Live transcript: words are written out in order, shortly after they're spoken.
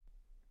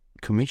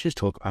can we just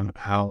talk about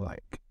how,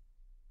 like,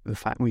 the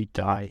fact we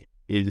die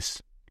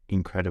is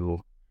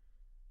incredible?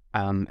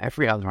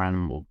 Every other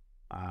animal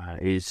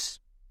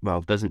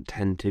doesn't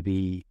tend to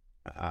be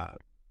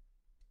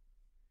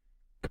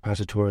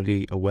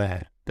capacitorily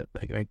aware that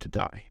they're going to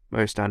die.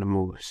 Most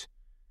animals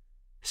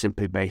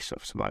simply based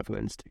off survival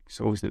instincts.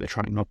 Obviously, they're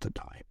trying not to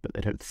die, but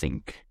they don't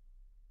think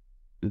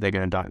they're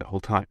going to die the whole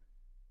time.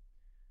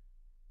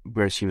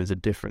 Whereas humans are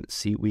different.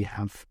 See, we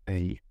have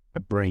a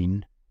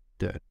brain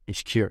that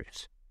is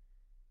curious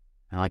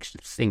and likes to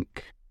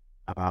think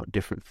about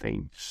different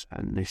things.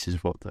 And this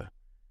is what the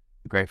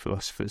great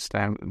philosophers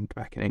found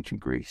back in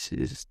ancient Greece,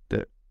 is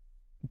that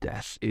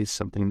death is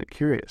something that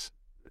curious.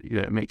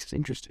 It makes us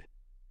interested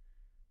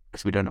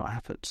because we don't know what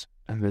happens,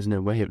 and there's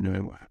no way of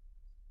knowing what happens.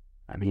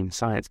 I mean,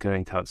 science can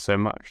only tell us so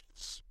much.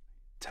 It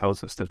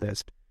tells us that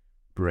there's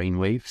brain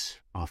waves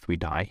after we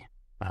die.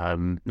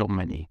 Not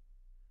many,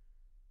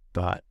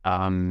 but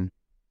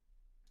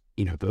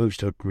those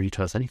don't really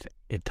tell us anything.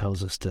 It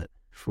tells us that,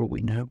 for all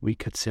we know, we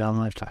could see our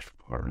life flash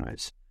before our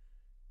eyes.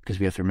 Because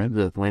we have to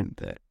remember the point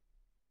that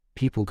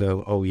people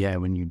go, oh yeah,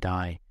 when you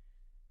die,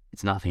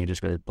 it's nothing, it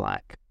just goes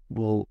black.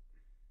 Well,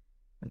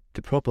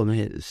 the problem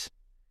is,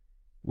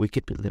 we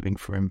could be living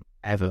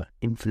forever,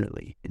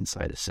 infinitely,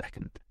 inside a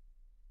second.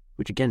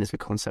 Which again is a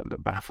concept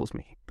that baffles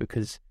me,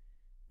 because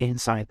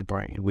inside the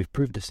brain, we've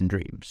proved this in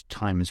dreams,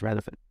 time is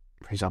relevant.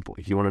 For example,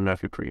 if you want to know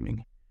if you're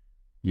dreaming,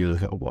 you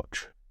look at a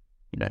watch,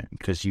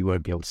 because you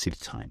won't be able to see the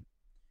time.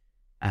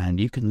 And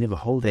you can live a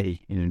whole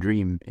day in a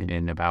dream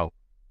in about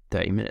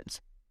 30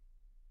 minutes.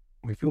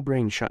 With your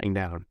brain shutting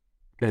down,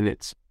 then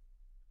it's...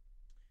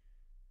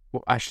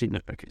 Well, actually, no,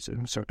 okay, so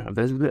sorry,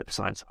 there's a bit of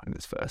science behind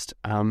this first.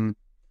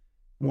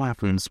 What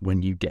happens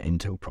when you get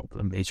into a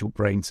problem is your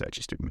brain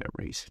searches through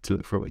memories to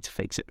look for a way to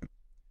fix it.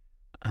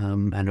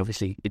 And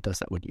obviously it does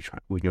that when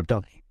you're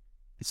dying.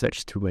 It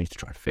searches through ways to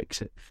try to fix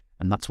it.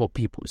 And that's what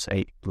people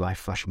say life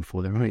flashing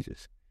before their eyes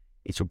is.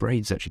 It's your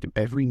brain searching through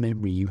every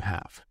memory you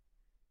have,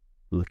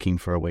 looking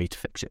for a way to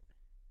fix it.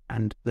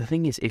 And the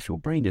thing is, if your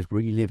brain is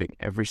reliving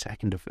every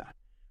second of that,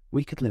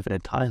 we could live an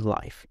entire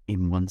life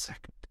in 1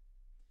 second.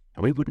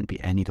 And we wouldn't be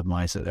any the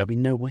wiser. There'd be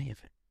no way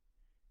of it.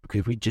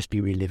 Because we'd just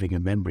be reliving a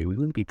memory. We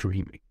wouldn't be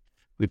dreaming.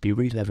 We'd be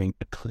reliving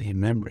a clear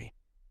memory.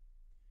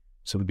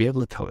 So we'd be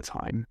able to tell the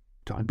time.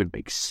 Time would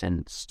make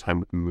sense. Time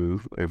would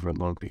move over a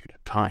long period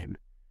of time.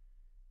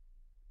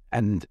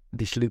 And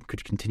this loop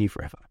could continue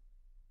forever.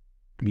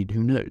 I mean,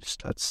 who knows?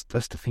 That's the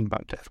thing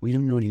about death. We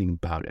don't know anything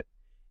about it.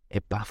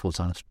 It baffles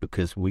us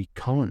because we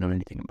can't know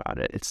anything about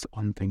it. It's the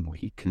one thing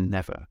we can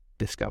never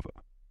discover.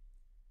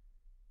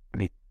 I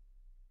mean,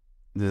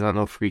 does that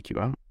not freak you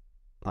out?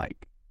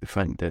 Like, the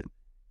fact that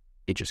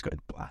it just goes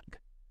black.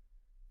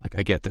 Like,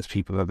 I get there's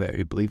people out there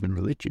who believe in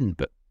religion,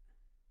 but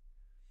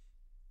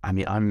I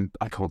mean,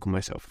 I can't call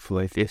myself a full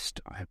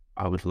atheist.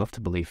 I would love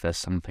to believe there's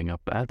something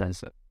up there,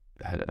 there's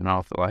an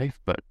afterlife,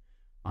 but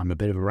I'm a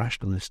bit of a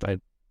rationalist. I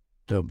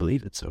don't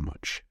believe it so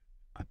much.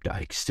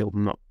 I still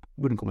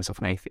wouldn't call myself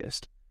an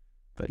atheist,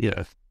 but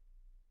I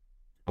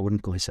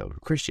wouldn't call myself a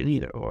Christian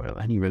either, or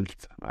any religion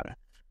for that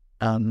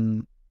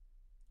matter.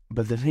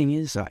 But the thing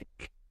is,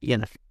 like,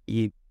 you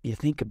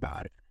think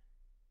about it,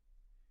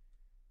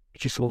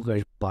 it just all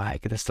goes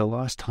black. That's the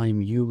last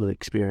time you will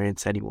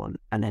experience anyone,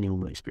 and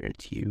anyone will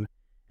experience you,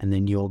 and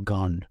then you're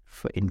gone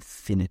for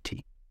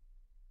infinity.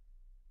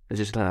 Let's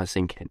just let that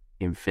sink in.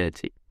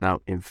 Infinity. Now,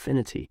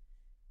 infinity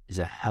is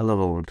a hell of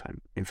a long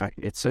time. In fact,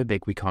 it's so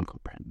big we can't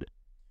comprehend it.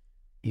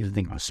 Even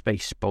thinking about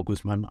space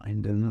boggles my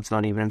mind, and that's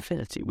not even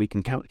infinity. We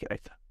can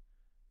calculate that.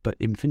 But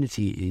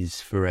infinity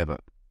is forever.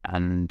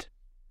 And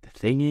the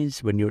thing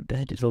is, when you're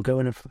dead, it'll go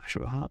in a flash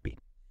of a heartbeat.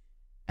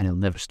 And it'll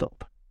never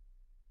stop.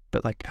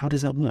 But, like, how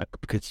does that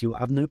work? Because you'll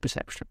have no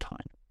perception of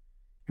time.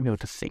 You'll be able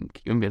to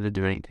think. You won't be able to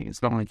do anything.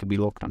 It's not like you'll be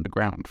locked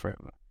underground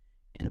forever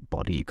in a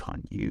body you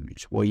can't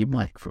use. Well, you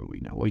might, for all we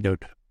know. Well, you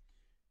don't know.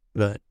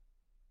 But,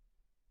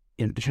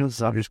 the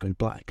chances are just going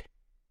black.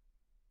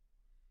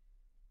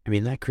 I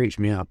mean, that creeps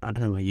me up. I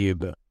don't know about you,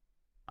 but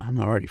I'm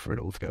not ready for it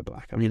all to go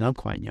black. I mean, I'm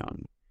quite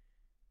young.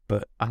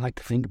 But I like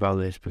to think about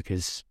this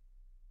because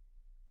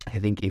I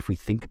think if we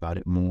think about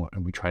it more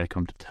and we try to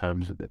come to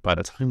terms with it, by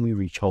the time we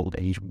reach old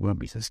age, we won't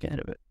be so scared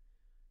of it.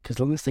 Because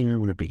the last thing I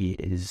want to be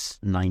is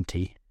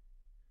 90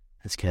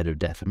 and scared of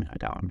death. I mean, I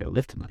doubt I'm going to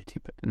live to 90,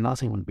 but the last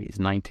thing I want to be is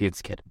 90 and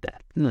scared of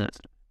death. No.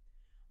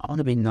 I want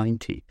to be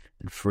 90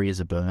 and free as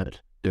a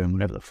bird, doing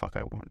whatever the fuck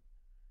I want.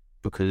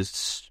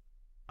 Because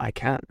I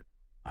can.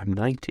 I'm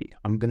 90.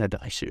 I'm going to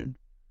die soon.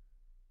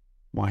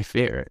 Why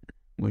fear it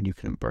when you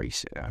can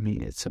embrace it? I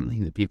mean, it's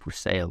something that people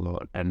say a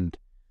lot, and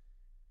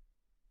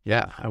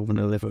yeah, I want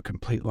to live a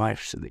complete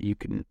life so that you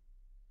can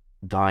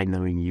die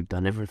knowing you've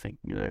done everything.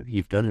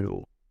 You've done it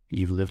all.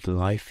 You've lived a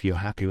life, you're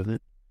happy with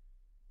it.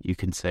 You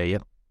can say,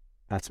 yep,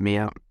 that's me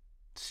out.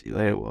 See you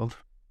later, world.